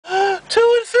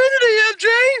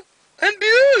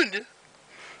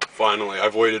Finally,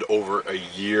 I've waited over a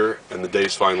year, and the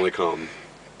day's finally come.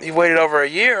 You've waited over a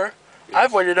year? Yes.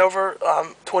 I've waited over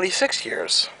 26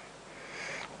 years.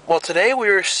 Well, today we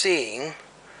are seeing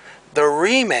the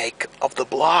remake of The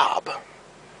Blob.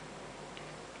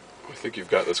 I think you've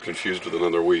got this confused with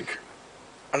another week.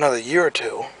 Another year or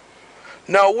two.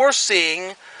 No, we're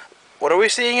seeing... What are we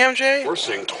seeing, MJ? We're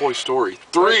seeing Toy Story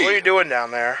 3. What are you doing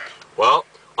down there? Well,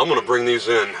 I'm going to bring these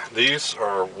in. These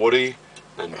are Woody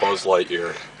and Buzz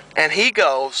Lightyear. And he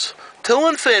goes to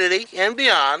infinity and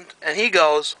beyond, and he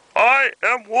goes, I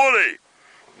am Woody.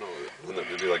 No, wouldn't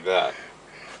it be like that?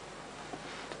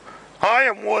 I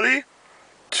am Woody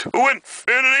to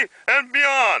infinity and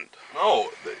beyond. No,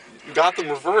 you got them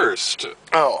reversed.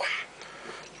 Oh.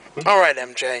 Alright,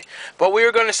 MJ. But we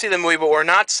are going to see the movie, but we're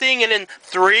not seeing it in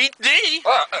 3D.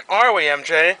 Are we,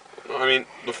 MJ? I mean,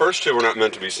 the first two were not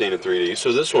meant to be seen in 3D,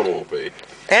 so this one won't be.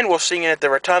 And we're seeing it at the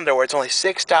Rotunda, where it's only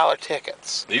 $6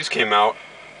 tickets. These came out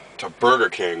to Burger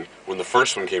King when the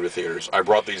first one came to theaters. I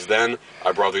brought these then,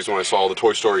 I brought these when I saw the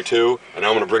Toy Story 2, and now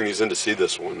I'm going to bring these in to see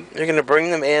this one. You're going to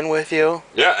bring them in with you?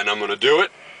 Yeah, and I'm going to do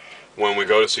it when we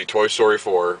go to see Toy Story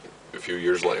 4 a few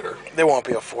years later. There won't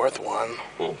be a fourth one.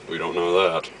 Well, we don't know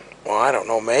that. Well, I don't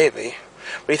know, maybe.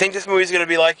 But you think this movie's going to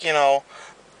be like, you know,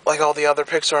 like all the other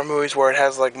Pixar movies where it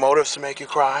has, like, motives to make you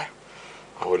cry?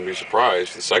 I wouldn't be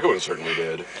surprised. The second one certainly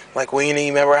did. Like Weenie,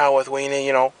 remember how with Weenie,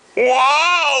 you know,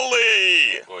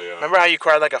 Wally! Oh, yeah. Remember how you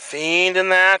cried like a fiend in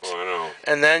that? Oh, I know.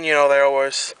 And then, you know, there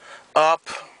was Up,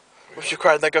 which you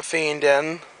cried like a fiend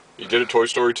in. You did it Toy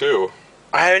Story 2.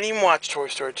 I haven't even watched Toy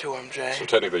Story 2, MJ. So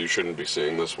technically you shouldn't be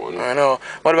seeing this one. I know.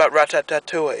 What about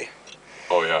Rat-Tat-Tat-Tooey?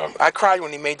 Oh, yeah. I cried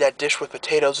when he made that dish with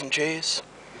potatoes and cheese.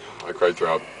 I cried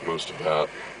throughout most of that.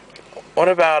 What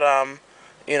about,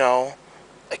 you know,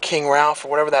 King Ralph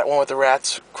or whatever that one with the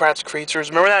Kratz creatures?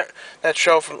 Remember that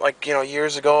show from, like, you know,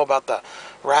 years ago about the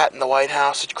rat in the White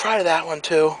House? Did you cry to that one,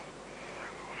 too?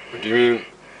 Do you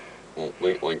mean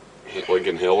like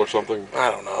Lincoln Hill or something? I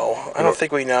don't know. I don't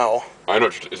think we know. I know.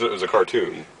 It was a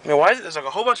cartoon. I mean, why is it, there's like a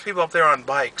whole bunch of people up there on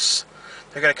bikes.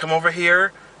 They're going to come over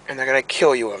here, and they're going to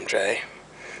kill you, MJ,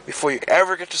 before you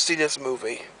ever get to see this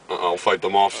movie. I'll fight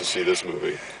them off to see this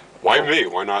movie. Why me?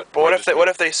 Why not? But what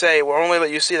if they say, we'll only let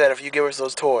you see that if you give us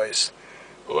those toys?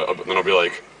 Well, then I'll be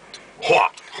like, Hwah!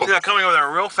 They're coming over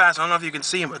there real fast. I don't know if you can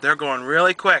see them, but they're going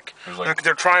really quick. Like,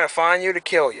 they're trying to find you to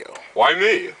kill you. Why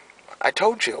me? I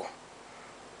told you.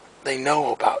 They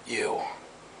know about you.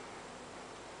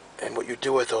 And what you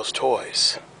do with those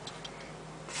toys.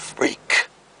 Freak.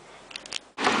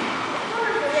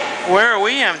 Where are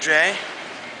we, MJ?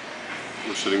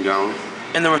 We're sitting down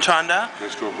In the Rotunda?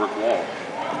 next to a brick wall.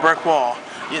 Brick wall.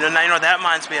 You know, now you know what that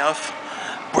reminds me of?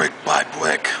 Brick by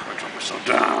brick. I drop myself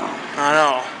down. I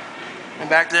know. And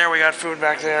back there, we got food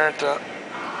back there at the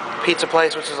pizza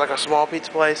place, which is like a small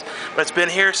pizza place. But it's been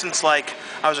here since, like,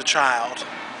 I was a child.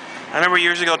 I remember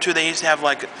years ago, too, they used to have,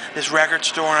 like, this record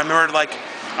store. And I remember, like,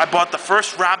 I bought the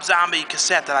first Rob Zombie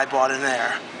cassette that I bought in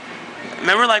there.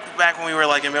 Remember, like, back when we were,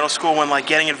 like, in middle school when, like,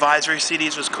 getting advisory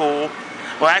CDs was cool?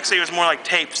 Well, actually, it was more like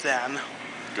tapes then.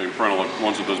 Getting parental,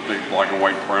 ones with those big black and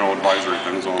white parental advisory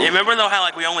things on. Yeah, remember, though, how,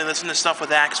 like, we only listened to stuff with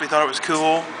that because we thought it was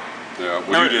cool? Yeah,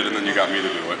 well, you did, and then you got me to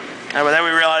do it. Yeah, but then we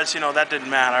realized, you know, that didn't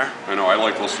matter. I know, I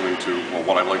like listening to, well,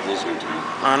 what I like listening to.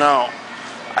 I know.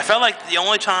 I felt like the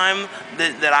only time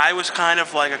that I was kind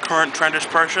of like a current trendish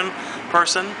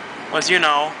person was, you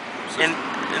know, in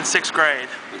 6th grade.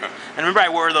 Yeah. And remember I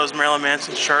wore those Marilyn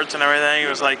Manson shirts and everything? It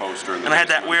was like, and I had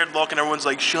that weird look and everyone's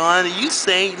like, Sean, are you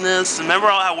Satanist? And remember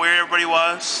how weird everybody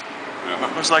was?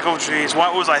 Yeah. I was like, oh geez,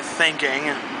 what was I thinking?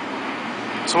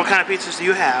 So what kind of pizzas do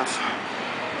you have?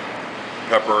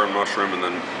 Pepper and mushroom, and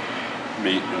then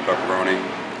meat and pepperoni.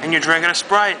 And you're drinking a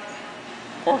Sprite.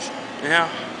 Of course. Yeah.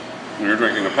 And you're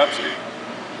drinking a Pepsi.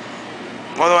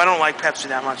 Although I don't like Pepsi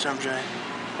that much, MJ.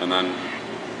 And then,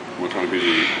 what kind of pizza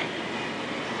do you eat?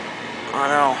 I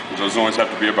know. It doesn't always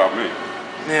have to be about me.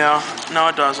 Yeah, no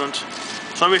it doesn't.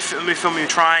 So let me film you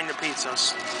trying the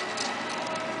pizzas.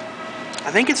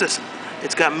 I think it's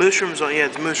got mushrooms on, yeah,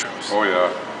 it's mushrooms. Oh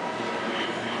yeah.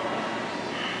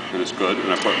 And it's good,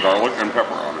 and I put garlic and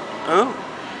pepper on it. Oh.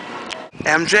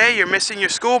 MJ, you're missing your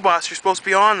school bus. You're supposed to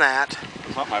be on that.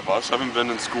 It's not my bus. I haven't been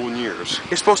in school in years.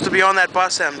 You're supposed to be on that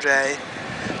bus, MJ.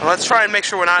 Well, let's try and make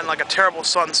sure we're not in like a terrible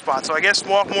sunspot. So I guess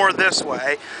walk more this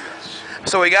way.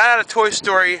 So we got out of Toy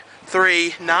Story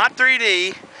 3, not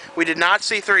 3D. We did not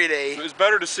see 3D. It's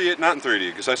better to see it not in 3D,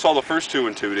 because I saw the first two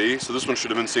in 2D, so this one should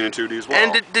have been seen in 2D as well.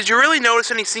 And did you really notice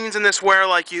any scenes in this where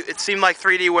like it seemed like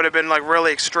 3D would have been like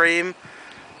really extreme?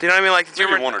 Do you know what I mean? Like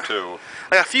maybe one or two.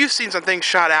 Like a few scenes and things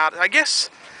shot out. I guess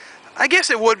I guess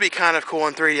it would be kind of cool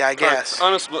in 3D, I guess.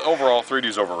 Honestly, overall,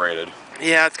 3D's overrated.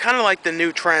 Yeah, it's kind of like the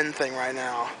new trend thing right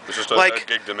now. It's just a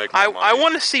gig to make more money. I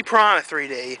want to see Piranha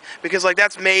 3D because like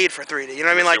that's made for 3D. You know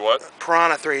what I mean? Like what?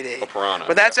 Piranha 3D. A Piranha.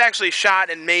 But that's actually shot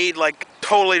and made like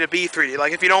totally to be 3D.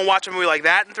 Like if you don't watch a movie like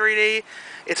that in 3D,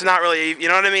 it's not really. You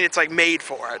know what I mean? It's like made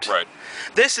for it. Right.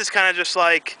 This is kind of just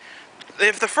like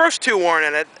if the first two weren't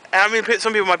in it. I mean,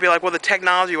 some people might be like, well, the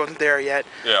technology wasn't there yet.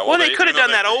 Yeah, well, they could have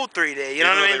done that old 3D, you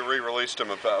know what I mean? They re-released them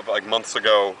like months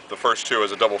ago, the first two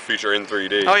as a double feature in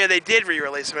 3D. Oh yeah, they did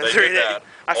re-release them in 3D. Did that.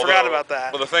 I forgot about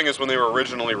that. Well, the thing is, when they were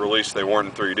originally released, they weren't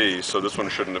in 3D, so this one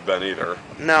shouldn't have been either.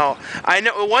 No. I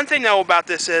know, one thing though about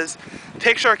this is,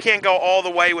 Pixar can't go all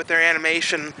the way with their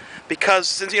animation because,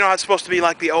 since you know how it's supposed to be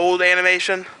like the old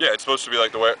animation. Yeah, it's supposed to be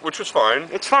like the way, which was fine.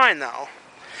 It's fine though.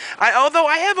 Although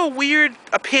I have a weird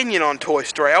opinion on Toy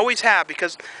Story, I always have,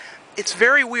 because it's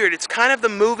very weird. It's kind of the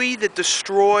movie that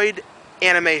destroyed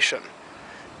animation.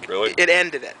 Really? It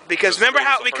ended it because remember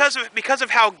how because of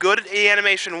how good the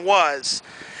animation was,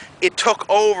 it took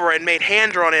over and made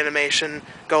hand-drawn animation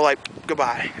go like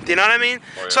goodbye. Do you know what I mean?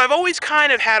 Oh, yeah. So I've always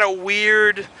kind of had a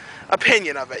weird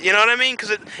opinion of it. You know what I mean?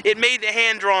 Because it made the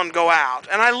hand-drawn go out,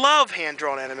 and I love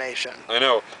hand-drawn animation. I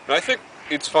know, and I think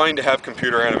it's fine to have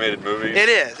computer animated movies. It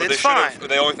is. It's fine.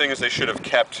 The only thing is they should have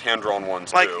kept hand-drawn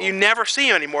ones like, too. you never see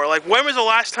them anymore. Like, when was the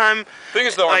last time? Thing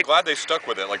is, though, like, I'm glad they stuck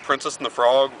with it. Like Princess and the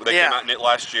Frog, they came out in it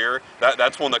last year.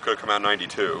 That's one that could have come out in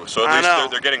 '92. So at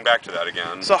least they're getting back to that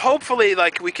again. So hopefully,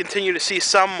 like, we continue to see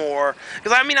some more.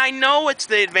 Because I mean, I know it's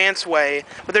the advanced way,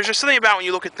 but there's just something about when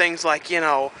you look at things like, you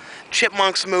know,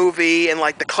 Chipmunks movie and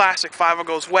like the classic Five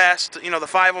Goes West, you know, the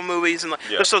Five-O movies and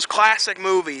just those classic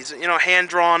movies, you know,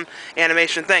 hand-drawn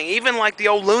animation thing. Even like the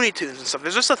old Looney Tunes and stuff.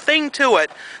 There's just a thing to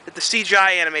it that the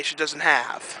CGI animation doesn't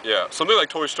have. Yeah, something like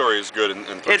Toy Story is good.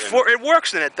 It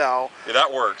works in it though. Yeah,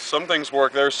 that works. Some things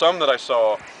work. There's some that I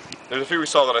saw. There's a few we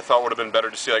saw that I thought would have been better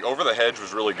to see. Like Over the Hedge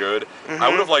was really good. I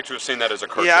would have liked to have seen that as a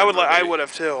cartoon. Yeah, I would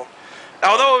have too.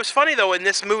 Although it was funny though, in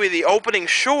this movie, the opening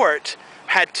short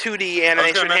had 2D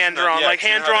animation hand-drawn, like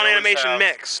hand-drawn animation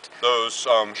mixed. Those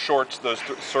shorts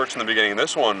in the beginning.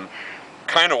 This one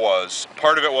kind of was.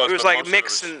 Part of it was. It was like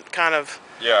mixed and kind of.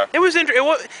 Yeah. It was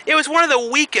one of the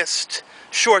weakest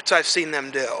shorts I've seen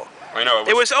them do. I know.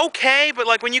 It was okay, but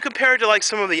like when you compare it to like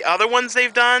some of the other ones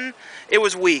they've done, it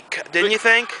was weak. Didn't you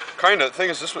think? Kind of. The thing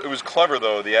is, it was clever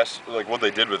though. Like what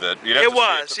they did with it. You'd have it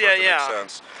was. Yeah. Make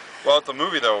sense. Well, at the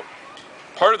movie though.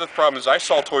 Part of the problem is I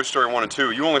saw Toy Story 1 and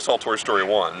 2. You only saw Toy Story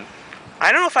 1.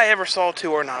 I don't know if I ever saw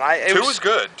 2 or not. 2 was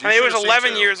good. I mean, it was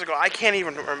 11 years ago. I can't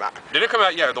even remember. Did it come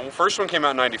out? Yeah, the first one came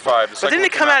out in '95. But didn't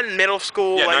it come out in middle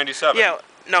school? Yeah, like, '97. Yeah,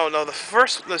 no.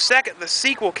 The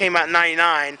sequel came out in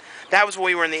 '99. That was when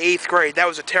we were in the 8th grade. That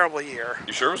was a terrible year.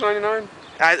 You sure it was '99?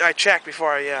 I checked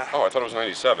before. Yeah. Oh, I thought it was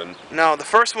 '97. No, the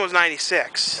first one was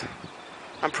 '96.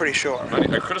 I'm pretty sure.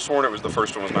 I could have sworn the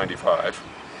first one was '95.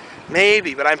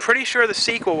 Maybe, but I'm pretty sure the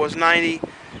sequel was 90.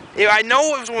 I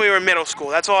know it was when we were in middle school.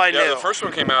 That's all I knew. Yeah, the first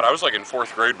one came out. I was like in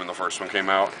 4th grade when the first one came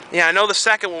out. Yeah, I know the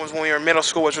second one was when we were in middle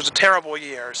school, which was a terrible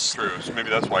year. True. So maybe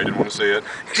that's why I didn't want to see it.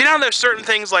 Do you know there's certain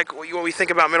things like what we think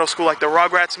about middle school, like the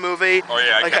Rugrats movie? Oh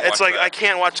yeah, I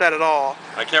can't watch that at all.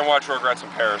 I can't watch Rugrats in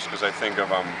Paris because I think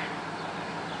of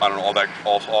I don't know, all that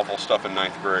awful stuff in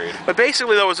 9th grade. But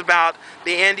basically, though, it was about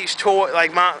Andy's toy.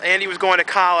 Like, Andy was going to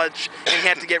college and he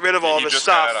had to get rid of all of his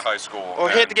stuff. He just got out of high school.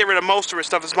 Or he had to get rid of most of his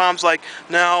stuff. His mom's like,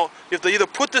 no, you have to either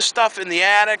put this stuff in the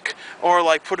attic or,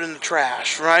 like, put it in the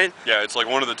trash, right? Yeah, it's like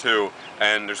one of the two,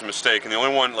 and there's a mistake. And the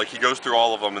only one, like, he goes through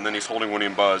all of them, and then he's holding Woody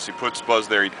and Buzz. He puts Buzz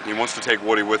there. He wants to take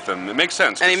Woody with him. It makes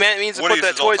sense. And he means to put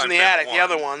the toys in the attic, the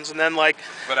other ones, and then, like...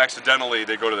 But accidentally,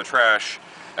 they go to the trash,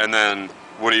 and then...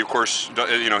 Woody, of course,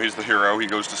 you know, he's the hero. He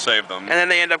goes to save them. And then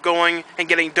they end up going and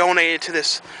getting donated to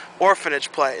this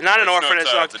orphanage place. Not an orphanage,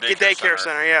 it's a daycare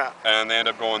center, yeah. And they end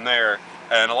up going there.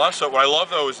 And a lot of stuff, what I love,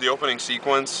 though, is the opening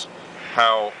sequence,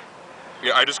 how,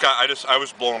 yeah, I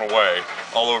was blown away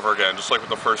all over again, just like with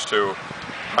the first two,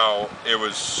 how it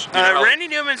was... Randy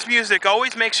Newman's music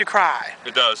always makes you cry.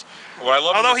 It does. What I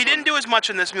love Although he didn't do as much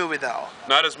in this movie, though.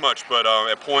 Not as much, but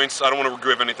at points, I don't want to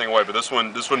give anything away, but this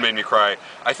one made me cry.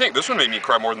 I think this one made me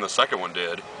cry more than the second one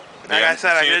did. Like I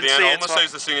said, I didn't see it. All I'm gonna say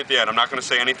is the scene at the end. I'm not going to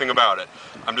say anything about it.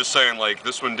 I'm just saying, like,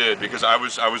 this one did, because I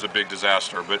was a big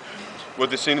disaster. But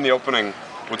with the scene in the opening,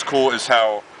 what's cool is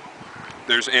how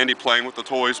there's Andy playing with the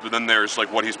toys, but then there's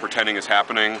like what he's pretending is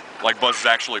happening. Like Buzz is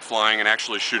actually flying and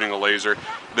actually shooting a laser.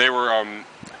 They were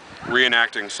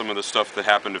reenacting some of the stuff that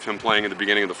happened of him playing at the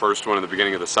beginning of the first one and the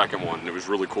beginning of the second one. It was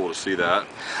really cool to see that.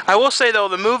 I will say though,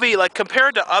 the movie, like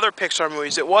compared to other Pixar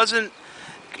movies, it wasn't,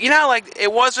 you know, like,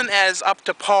 it wasn't as up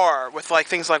to par with, like,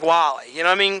 things like WALL-E. You know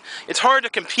what I mean? It's hard to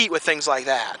compete with things like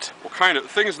that. Well, kind of. The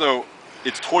thing is, though,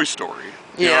 it's Toy Story.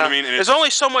 You Yeah. know what I mean? And there's only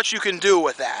so much you can do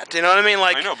with that. You know what I mean?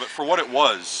 Like, I know, but for what it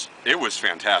was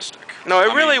fantastic. No,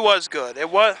 it really was good. It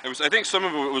was. I think some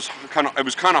of it was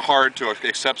kind of hard to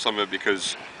accept some of it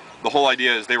because the whole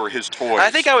idea is they were his toys. I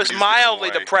think I was but he just gave them mildly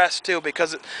away. depressed too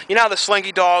because you know how the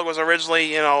Slinky Dog was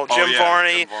originally, you know, Jim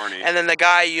Varney, and then the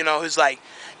guy, you know, who's like,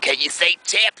 "Can you say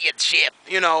championship?"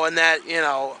 You know, and that, you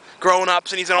know, Grown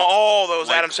Ups, and he's in all those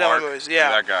Like Adam Sandler Clark, movies. Yeah,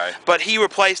 that guy. But he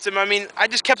replaced him. I mean, I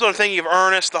just kept on thinking of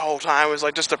Ernest the whole time. I was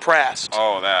like just depressed.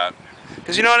 Oh, that.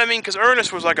 Because you know what I mean? Because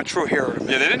Ernest was like a true hero to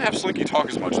me. Yeah, they didn't have Slinky talk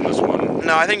as much in this one.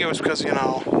 No, I think it was because, you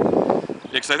know.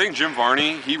 Yeah, because I think Jim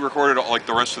Varney, he recorded like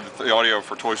the rest of the audio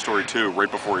for Toy Story 2 right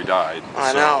before he died.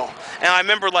 I know. And I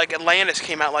remember like Atlantis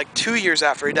came out like 2 years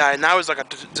after he died, and that was like a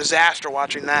disaster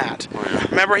watching that. Oh, yeah.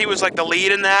 Remember he was like the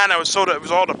lead in that, and it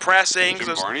was all depressing.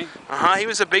 Jim Varney? He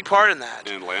was a big part in that.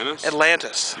 In Atlantis?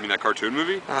 Atlantis. You mean that cartoon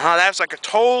movie? That was like a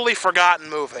totally forgotten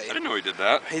movie. I didn't know he did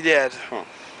that. He did. Huh.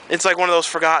 It's like one of those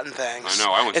forgotten things. I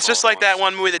know, I only It's saw just it like that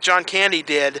once. one movie that John Candy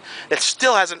did that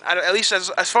still hasn't, at least as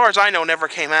far as I know, never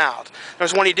came out. There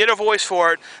was when he did a voice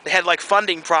for it, they had like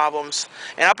funding problems,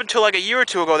 and up until like a year or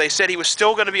two ago, they said he was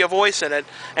still going to be a voice in it,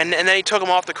 and then he took him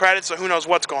off the credits, so who knows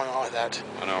what's going on with that.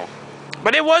 I know.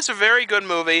 But it was a very good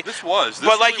movie. This was. This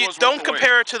but like, really you was don't worth the wait.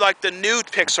 compare it to like the new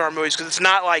Pixar movies because it's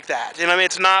not like that. You know what I mean?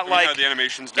 It's not like How the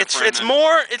animation's different. it's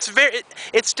more.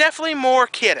 It's definitely more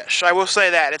kiddish. I will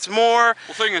say that. It's more. Well,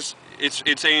 the thing is,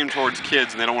 it's aimed towards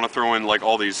kids, and they don't want to throw in like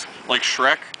all these like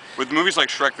Shrek. With movies like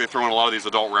Shrek, they throw in a lot of these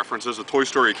adult references. With Toy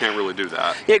Story, you can't really do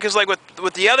that. Yeah, because like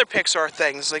with the other Pixar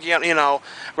things, like you know,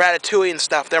 Ratatouille and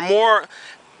stuff, they're more.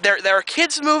 They're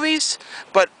kids movies,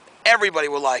 but everybody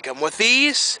will like them. With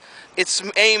these, it's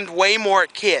aimed way more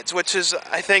at kids, which is,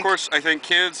 I think. Of course, I think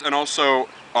kids and also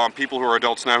people who are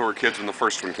adults now who were kids when the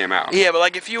first one came out. Yeah, but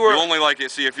like if you were. You only like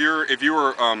it. See, if you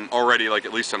were already like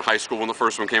at least in high school when the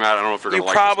first one came out, I don't know if you're gonna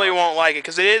like it. You probably as much. won't like it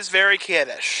because it is very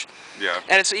kiddish. Yeah.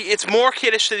 And it's more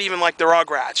kiddish than even like the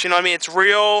Rugrats. You know what I mean? It's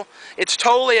real. It's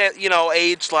totally you know,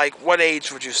 aged like what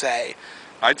age would you say?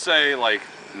 I'd say like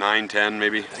 9, 10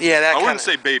 maybe. Yeah, that. I wouldn't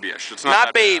say babyish. It's not not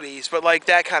that babies, but like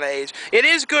that kind of age. It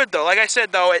is good though. Like I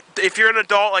said though, if you're an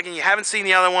adult like and you haven't seen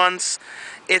the other ones,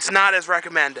 it's not as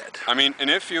recommended. I mean, and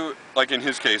if you, like in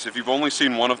his case, if you've only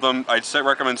seen one of them, I'd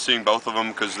recommend seeing both of them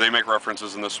because they make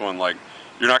references in this one. Like,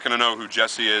 you're not going to know who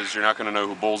Jesse is, you're not going to know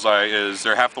who Bullseye is.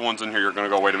 There are half the ones in here you're going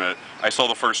to go, wait a minute, I saw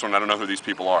the first one, I don't know who these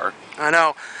people are. I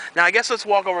know. Now I guess let's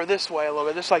walk over this way a little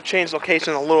bit, just like change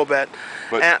location a little bit.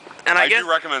 But and I guess, do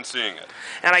recommend seeing it.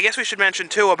 And I guess we should mention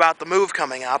too about the move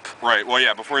coming up. Right, well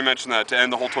yeah, before we mention that, to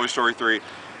end the whole Toy Story 3,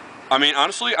 I mean,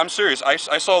 honestly, I'm serious. I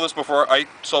saw this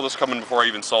coming before I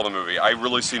even saw the movie. I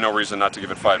really see no reason not to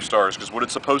give it 5 stars, because what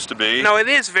it's supposed to be... No, it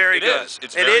is very good.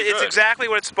 It's very good. It's exactly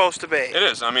what it's supposed to be. It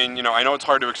is. I mean, you know, I know it's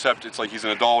hard to accept. It's like he's an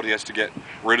adult, he has to get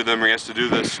rid of them, or he has to do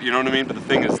this, you know what I mean? But the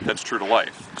thing is, that's true to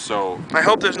life, so... I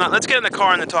hope there's not... Let's get in the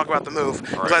car and then talk about the move.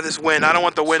 Right. Like this wind. I don't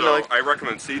want the wind to... I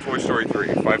recommend see Toy Story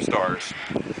 3, 5 stars.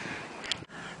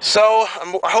 So,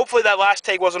 hopefully that last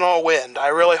take wasn't all wind. I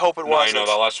really hope it wasn't. I know,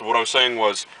 that last, what I was saying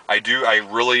was, I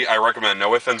recommend,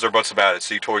 no ifs, ands, or buts about it,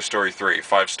 see Toy Story 3,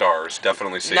 5 stars,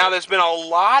 definitely see it. Now, there's been a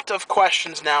lot of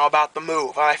questions now about the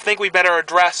move, and I think we better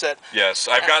address it. Yes,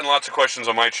 I've gotten lots of questions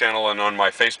on my channel and on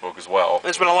my Facebook as well.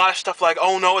 There's been a lot of stuff like,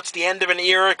 oh no, it's the end of an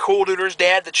era, Cool Duder's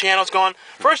dead, the channel's gone.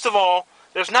 First of all,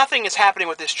 there's nothing that's happening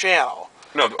with this channel.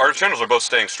 No, our channels are both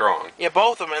staying strong. Yeah,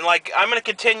 both of them, and like, I'm going to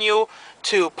continue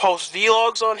to post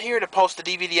vlogs on here, to post the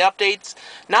DVD updates.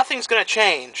 Nothing's going to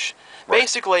change. Right.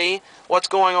 Basically, what's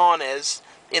going on is,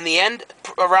 in the end,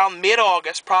 around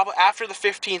mid-August, probably after the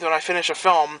 15th when I finish a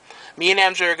film, me and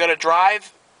MJ are going to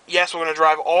drive, yes, we're going to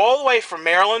drive all the way from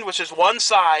Maryland, which is one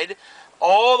side,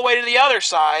 all the way to the other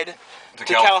side, to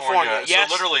California. Yes.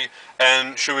 So literally,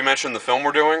 and should we mention the film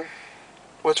we're doing?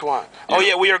 Which one? Yeah. Oh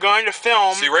yeah, we are going to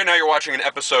film... See, right now you're watching an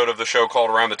episode of the show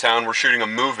called Around the Town. We're shooting a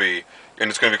movie,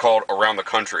 and it's going to be called Around the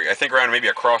Country. I think around maybe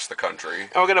across the country.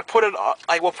 And we're going to put it,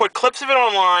 like, we'll put clips of it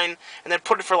online, and then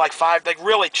put it for like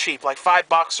really cheap, like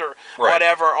 $5 or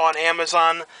whatever on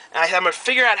Amazon. And I'm going to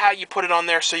figure out how you put it on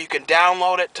there so you can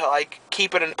download it to, like,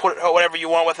 keep it and put whatever you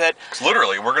want with it. It's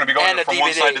literally, we're going to be going And from a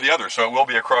one DVD. side to the other, so it will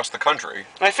be across the country.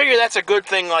 And I figure that's a good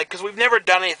thing, like, because we've never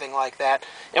done anything like that,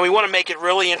 and we want to make it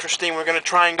really interesting. We're going to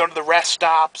try and go to the rest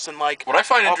stops and, like, what I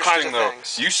find all interesting, kinds of though,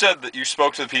 things. you said that you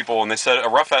spoke to the people, and they said a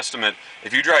rough estimate,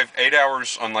 if you drive 8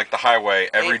 hours on, like, the highway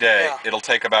every day, yeah. it'll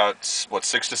take about, what,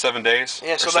 6 to 7 days?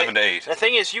 Yeah, or so 7 to 8. The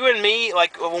thing is, you and me,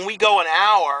 like, when we go an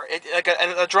hour, like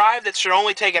a drive that should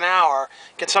only take an hour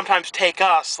can sometimes take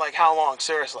us, like, how long?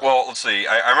 Seriously. Well, let's see.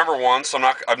 I remember once. I'm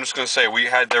just going to say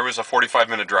there was a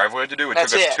 45-minute driveway to do. It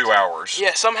That's took us it. 2 hours.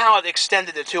 Yeah, somehow it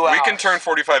extended to 2 hours. We can turn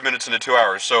 45 minutes into 2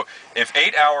 hours. So if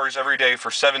 8 hours every day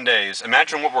for 7 days,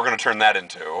 imagine what we're going to turn that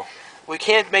into. We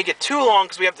can't make it too long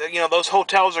because we have to, those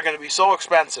hotels are going to be so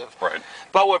expensive. Right.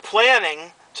 But we're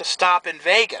planning to stop in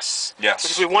Vegas. Yes.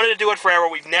 Because we wanted to do it forever.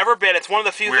 We've never been. It's one of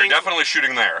the few We're things definitely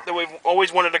shooting there. that we've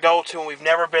always wanted to go to, and we've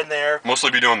never been there.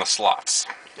 Mostly be doing the slots.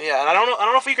 Yeah, and I don't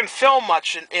know if you can film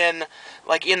much in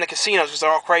the casinos because they're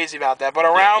all crazy about that. But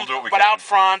around, we'll do what we but can. out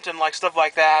front and like stuff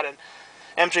like that. And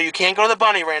MJ, you can't go to the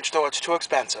Bunny Ranch though; it's too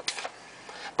expensive.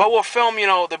 But we'll film,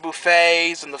 the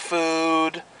buffets and the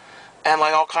food, and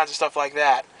like all kinds of stuff like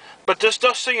that. But just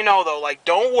so you know though, like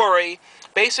don't worry.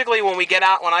 Basically, when I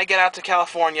get out to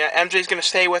California, MJ's going to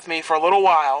stay with me for a little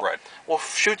while. Right. We'll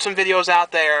shoot some videos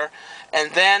out there, and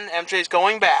then MJ's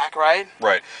going back, right?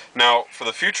 Right. Now, for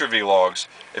the future vlogs,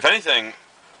 if anything,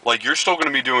 like you're still going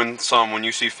to be doing some when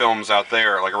you see films out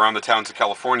there, like around the towns of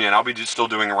California, and I'll be just still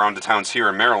doing around the towns here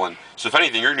in Maryland. So if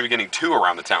anything, you're going to be getting 2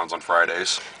 around the towns on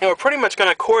Fridays. And we're pretty much going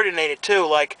to coordinate it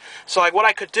too. So what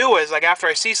I could do is, like, after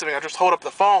I see something, I'll just hold up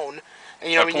the phone.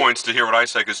 And, At points to hear what I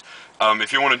say, because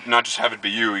if you want to not just have it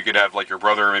be you could have like your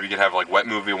brother, maybe you could have like Wet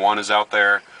Movie 1 is out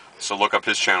there, so look up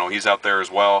his channel, he's out there as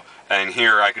well, and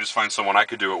here I could just find someone I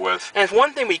could do it with. And if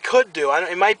one thing we could do,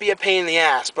 it might be a pain in the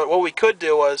ass, but what we could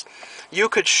do was, you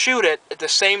could shoot it at the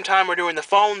same time we're doing the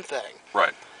phone thing.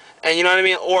 Right. And you know what I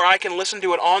mean? Or I can listen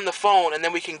to it on the phone, and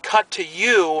then we can cut to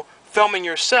you filming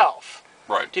yourself.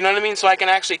 Right. Do you know what I mean? So I can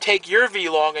actually take your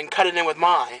vlog and cut it in with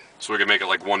mine. So we can make it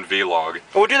like one vlog. And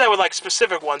we'll do that with like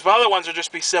specific ones, but other ones will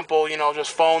just be simple,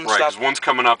 just phone Right, stuff. because one's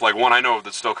coming up, like one I know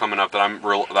that's still coming up that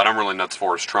I'm really nuts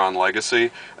for is Tron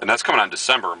Legacy, and that's coming out in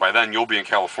December. And by then you'll be in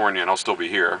California and I'll still be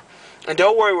here. And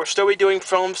don't worry, we'll still be doing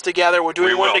films together. We're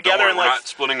doing one together. We're not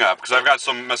splitting up, because I've got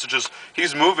some messages.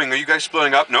 He's moving. Are you guys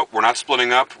splitting up? Nope, we're not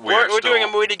splitting up. We're doing a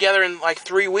movie together in like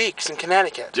 3 weeks in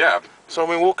Connecticut. Yeah. So I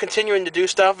mean, we're continuing to do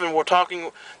stuff, and we're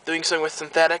doing something with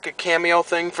Synthetic, a cameo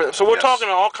thing for. So we're talking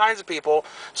to all kinds of people.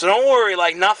 So don't worry,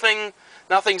 like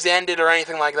nothing's ended or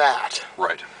anything like that.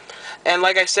 Right. And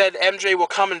like I said, MJ will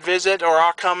come and visit, or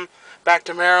I'll come back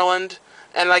to Maryland,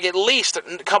 and like at least a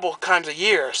couple times a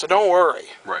year. So don't worry.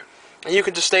 Right. And you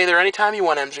can just stay there anytime you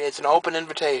want, MJ. It's an open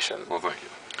invitation. Well, thank you.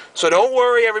 So don't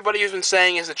worry, everybody who's been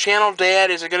saying, is the channel dead?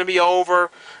 Is it going to be over?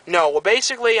 No. Well,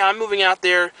 basically, I'm moving out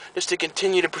there just to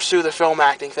continue to pursue the film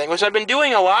acting thing, which I've been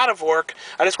doing a lot of work.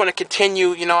 I just want to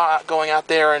continue, going out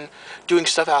there and doing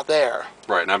stuff out there.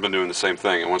 Right, and I've been doing the same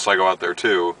thing. And once I go out there,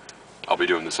 too, I'll be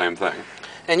doing the same thing.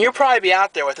 And you'll probably be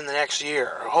out there within the next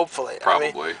year, hopefully.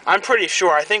 Probably. I mean, I'm pretty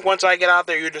sure. I think once I get out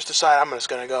there, you just decide I'm just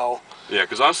going to go. Yeah,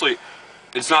 because honestly,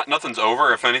 nothing's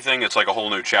over. If anything, it's like a whole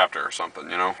new chapter or something,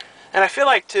 And I feel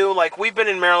like, too, like we've been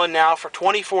in Maryland now for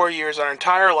 24 years, our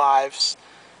entire lives.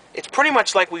 It's pretty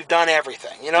much like we've done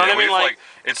everything. You know what I mean?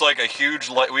 It's like a huge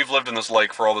lake. We've lived in this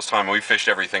lake for all this time, and we've fished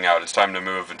everything out. It's time to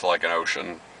move into like an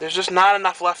ocean. There's just not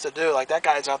enough left to do. Like that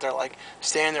guy's out there, like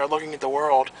standing there looking at the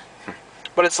world.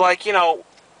 But it's like,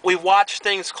 we've watched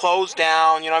things close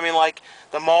down. You know what I mean? Like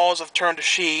the malls have turned to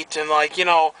sheet, and like some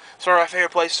of our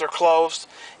favorite places are closed.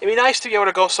 It'd be nice to be able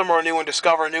to go somewhere new and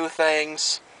discover new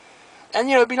things. And,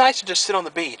 it'd be nice to just sit on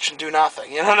the beach and do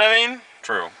nothing. You know what I mean?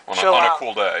 True. On a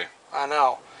cool day. I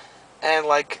know. And,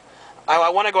 like, I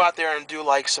want to go out there and do,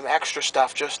 like, some extra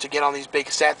stuff just to get on these big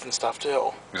sets and stuff,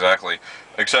 too. Exactly.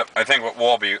 Except, I think what we'll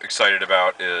all be excited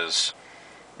about is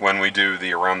when we do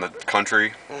the Around the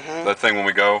Country, that thing when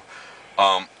we go.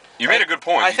 You made a good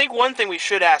point. I think one thing we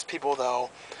should ask people, though,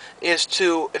 is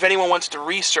if anyone wants to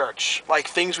research, like,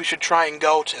 things we should try and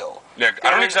go to. Yeah, I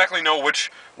don't exactly know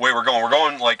which way we're going. We're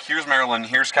going, like, here's Maryland,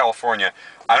 here's California.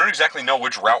 I don't exactly know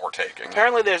which route we're taking.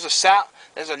 Apparently there's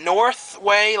a north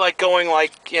way, like, going,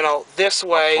 like, this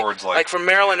way, towards, like, from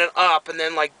Maryland and up, and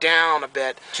then, like, down a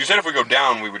bit. So you said if we go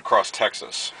down, we would cross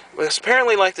Texas. It's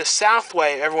apparently like the south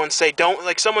way. Everyone say don't.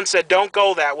 Like someone said, don't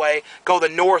go that way. Go the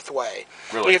north way.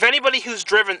 Really? Like if anybody who's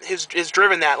driven is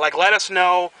driven that, like let us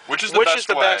know which is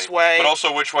the best way. But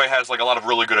also which way has like a lot of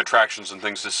really good attractions and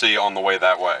things to see on the way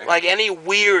that way. Like any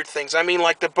weird things. I mean,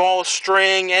 like the ball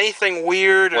string, anything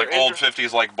weird. Like old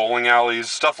 50s, like bowling alleys,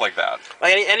 stuff like that.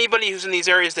 Like anybody who's in these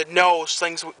areas that knows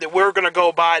things that we're gonna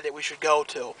go by that we should go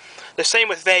to. The same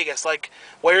with Vegas. Like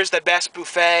where's the best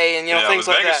buffet and things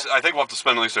like Vegas, that. I think we'll have to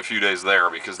spend at least a few days there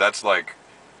because that's like,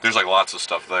 there's like lots of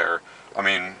stuff there. I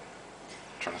mean, I'm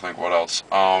trying to think what else.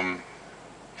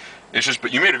 It's just,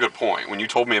 but you made a good point. When you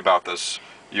told me about this,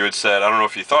 you had said, I don't know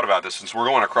if you thought about this, since we're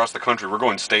going across the country, we're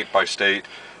going state by state,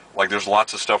 like there's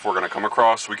lots of stuff we're going to come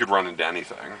across, we could run into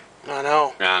anything. I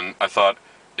know. And I thought,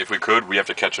 if we could, we have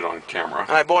to catch it on camera.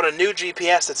 And I bought a new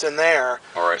GPS that's in there.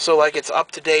 Alright. So like it's up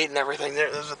to date and everything.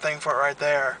 There's a thing for it right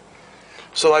there.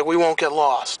 So like we won't get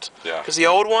lost. Yeah. Because the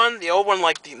old one,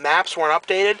 like the maps weren't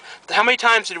updated. How many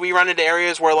times did we run into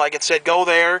areas where like it said go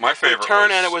there? My favorite turn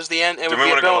was, and it was the end. It would we be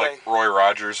want a to go building. like Roy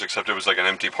Rogers, except it was like an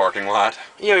empty parking lot?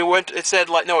 Yeah, we went. It said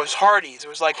like no, it was Hardee's. It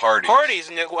was like Hardee's,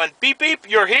 and it went beep beep.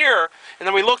 You're here. And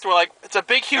then we looked. We're like, it's a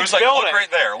big huge it was like, building. Look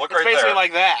right there. Look it's right there. basically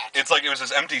like that. It's like it was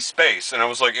this empty space, and I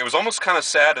was like, it was almost kind of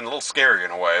sad and a little scary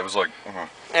in a way. It was like.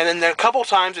 And then a couple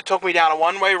times it took me down a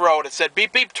one-way road. It said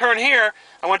beep beep, turn here.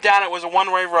 I went down. It was a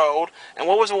one-way road. And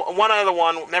what was one other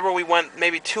one? Remember we went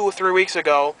maybe 2 or 3 weeks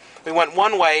ago. We went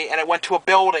one way and it went to a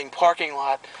building parking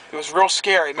lot. It was real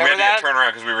scary. Remember that? We had to turn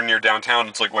around because we were near downtown.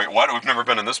 It's like, wait, what? We've never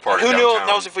been in this part of downtown. Who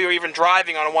knows if we were even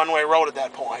driving on a one-way road at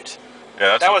that point?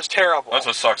 Yeah, that was terrible. That's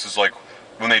what sucks. Is like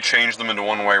when they change them into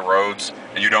one-way roads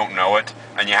and you don't know it,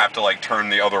 and you have to like turn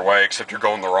the other way, except you're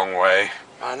going the wrong way.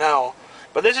 I know.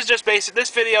 But this is just basic. This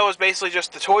video is basically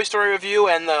just the Toy Story review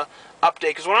and the update,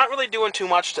 because we're not really doing too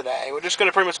much today. We're just going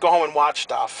to pretty much go home and watch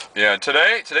stuff. Yeah,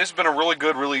 today's been a really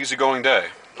good, really easygoing day.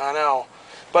 I know.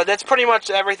 But that's pretty much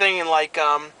everything. And like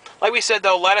we said,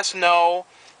 though, let us know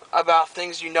about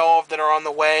things you know of that are on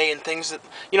the way and things that,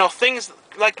 things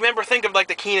like, think of like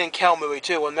the Keenan and Kel movie,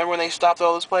 too. Remember when they stopped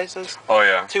all those places? Oh,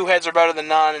 yeah. 2 heads are better than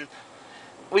none. And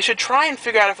we should try and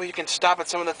figure out if we can stop at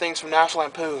some of the things from National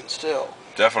Lampoons, too.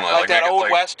 Definitely. Like that old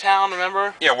West town,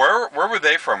 remember? Yeah, where were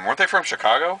they from? Weren't they from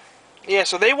Chicago? Yeah,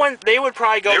 so they would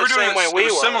probably go the same way we were.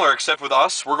 Similar, except with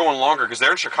us, we're going longer, because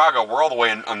they're in Chicago, we're all the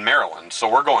way in Maryland, so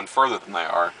we're going further than they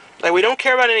are. Like, we don't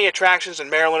care about any attractions in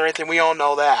Maryland or anything, we all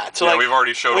know that. So, yeah, like, we've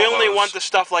already showed we all only those. want the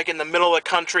stuff, like, in the middle of the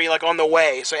country, like, on the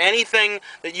way. So anything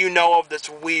that you know of that's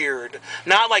weird.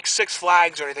 Not, like, Six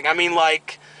Flags or anything. I mean,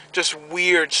 like, just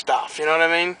weird stuff, you know what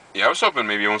I mean? Yeah, I was hoping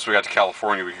maybe once we got to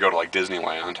California, we could go to, like,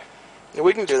 Disneyland. Yeah,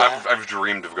 we can do that. I've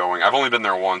dreamed of going. I've only been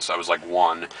there once. I was like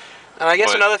 1. And I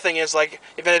guess another thing is, like,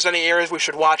 if there's any areas we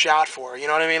should watch out for, you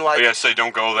know what I mean? Like, yeah, say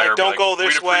don't go there. Like, don't go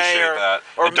this way. We'd appreciate that.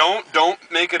 Or and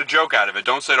don't make it a joke out of it.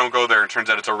 Don't say don't go there. It turns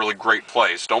out it's a really great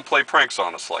place. Don't play pranks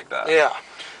on us like that. Yeah.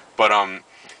 But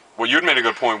well, you'd made a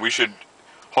good point. We should,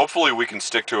 hopefully, we can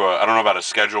stick to I don't know about a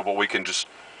schedule, but we can just,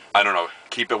 I don't know,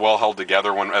 keep it well held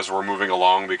together as we're moving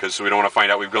along, because we don't want to find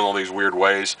out we've gone all these weird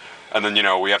ways, and then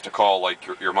we have to call like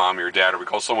your mom or your dad, or we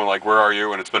call someone like, where are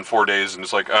you? And it's been 4 days, and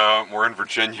it's like, we're in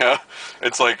Virginia.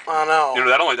 It's like, I know.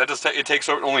 It takes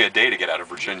only a day to get out of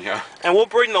Virginia. And we'll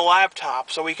bring the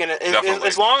laptop so we can,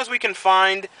 as long as we can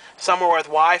find somewhere with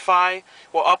Wi-Fi,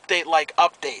 we'll update like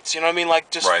updates. You know what I mean?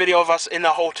 Like just video of us in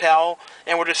the hotel,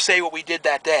 and we'll just say what we did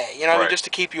that day. You know what I mean? Just to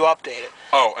keep you updated.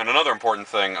 Oh, and another important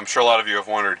thing, I'm sure a lot of you have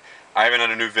wondered. I haven't had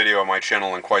a new video on my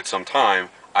channel in quite some time.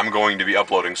 I'm going to be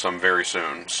uploading some very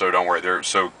soon, so don't worry.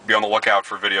 So be on the lookout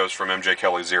for videos from MJ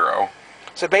Kelly 0.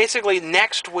 So basically,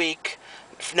 next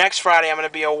Friday, I'm going to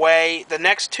be away. The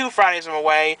next 2 Fridays I'm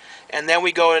away, and then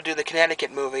we go to do the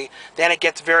Connecticut movie. Then it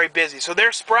gets very busy. So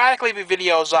there'll sporadically be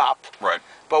videos up. Right.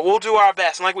 But we'll do our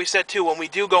best. And like we said, too, when we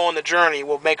do go on the journey,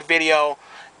 we'll make a video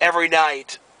every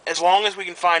night, as long as we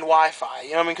can find Wi-Fi. You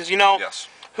know what I mean? Because, yes.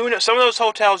 Who knows? Some of those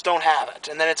hotels don't have it,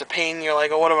 and then it's a pain. You're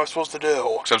like, oh, what am I supposed to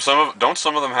do? Except don't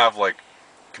some of them have like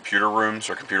computer rooms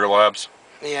or computer labs?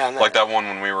 Yeah. Like that one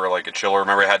when we were like at Chiller.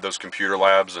 Remember, it had those computer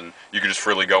labs, and you could just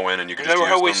freely go in and you could just use them.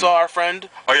 Remember how we saw our friend?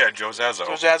 Oh yeah, Joe Zazzo.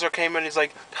 Joe Zazzo came in. He's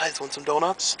like, guys, want some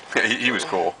donuts? he was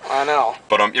cool. I know.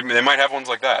 But they might have ones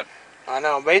like that. I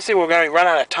know. Basically, we're going to run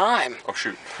out of time. Oh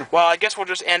shoot. Well, I guess we'll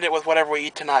just end it with whatever we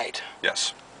eat tonight.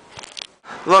 Yes.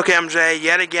 Look, MJ,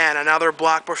 yet again, another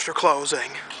Blockbuster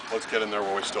closing. Let's get in there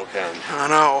while we still can. I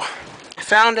know. I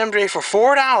found, MJ, for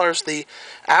 $4 the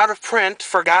out-of-print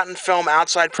Forgotten film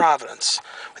Outside Providence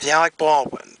with Alec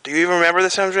Baldwin. Do you even remember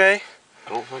this, MJ? I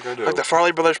don't think I do. Like the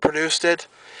Farley brothers produced it,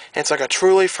 and it's like a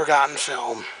truly forgotten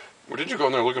film. Well, did you go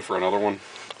in there looking for another one?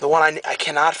 The one I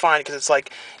cannot find because it's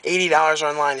like $80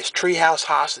 online is Treehouse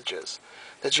Hostages,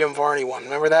 the Jim Varney one.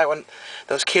 Remember that one?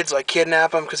 Those kids like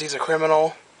kidnap him because he's a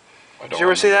criminal. Did you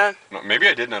ever see that? No, maybe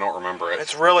I did and I don't remember it.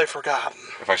 It's really forgotten.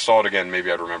 If I saw it again,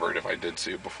 maybe I'd remember it if I did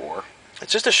see it before.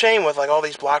 It's just a shame with like all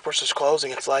these blockbusters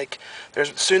closing. It's like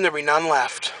soon there'll be none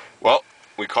left. Well,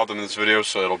 we caught them in this video,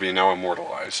 so it'll be now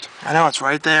immortalized. I know, it's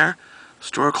right there.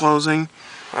 Store closing.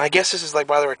 I guess this is like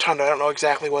by the rotunda. I don't know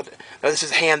exactly what. No, this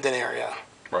is Hamden area.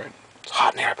 Right. It's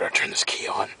hot in here. I better turn this key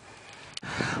on.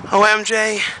 Oh,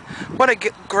 MJ, what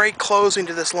a great closing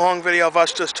to this long video of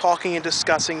us just talking and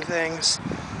discussing things.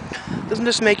 Doesn't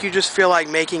this make you just feel like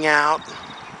making out?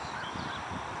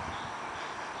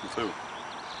 With who?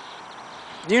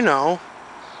 You know.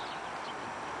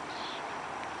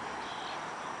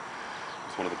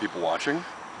 It's one of the people watching.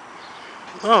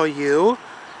 Oh, you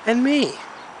and me.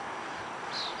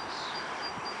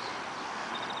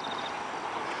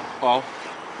 Well,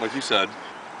 like you said,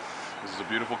 this is a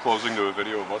beautiful closing to a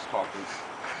video of us talking.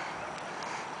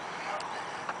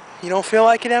 You don't feel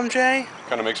like it, MJ?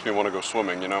 Kind of makes me want to go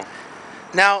swimming, you know?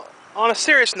 Now, on a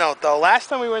serious note, though, last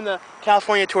time we were in the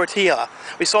California Tortilla,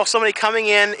 we saw somebody coming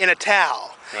in a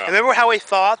towel. Yeah. And remember how we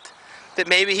thought that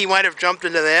maybe he might have jumped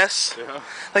into this? Yeah.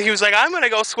 Like he was like, I'm going to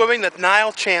go swimming the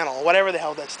Nile Channel, whatever the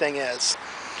hell this thing is.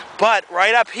 But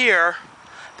right up here,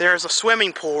 there's a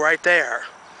swimming pool right there.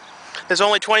 There's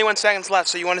only 21 seconds left,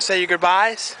 so you want to say your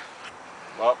goodbyes?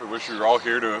 Well, we wish you were all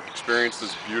here to experience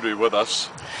this beauty with us.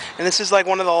 And this is like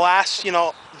one of the last,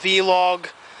 vlog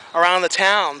around the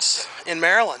towns in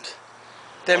Maryland.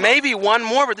 There may be one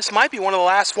more, but this might be one of the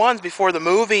last ones before the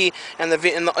movie and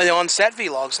the on-set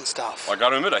vlogs and stuff. Well, I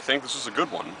gotta admit, I think this is a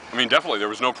good one. I mean, definitely, there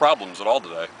was no problems at all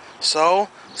today. So,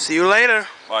 see you later.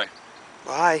 Bye.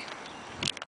 Bye.